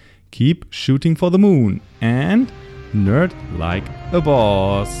week, keep shooting for the moon and nerd like a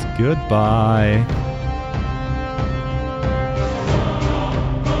boss. Goodbye.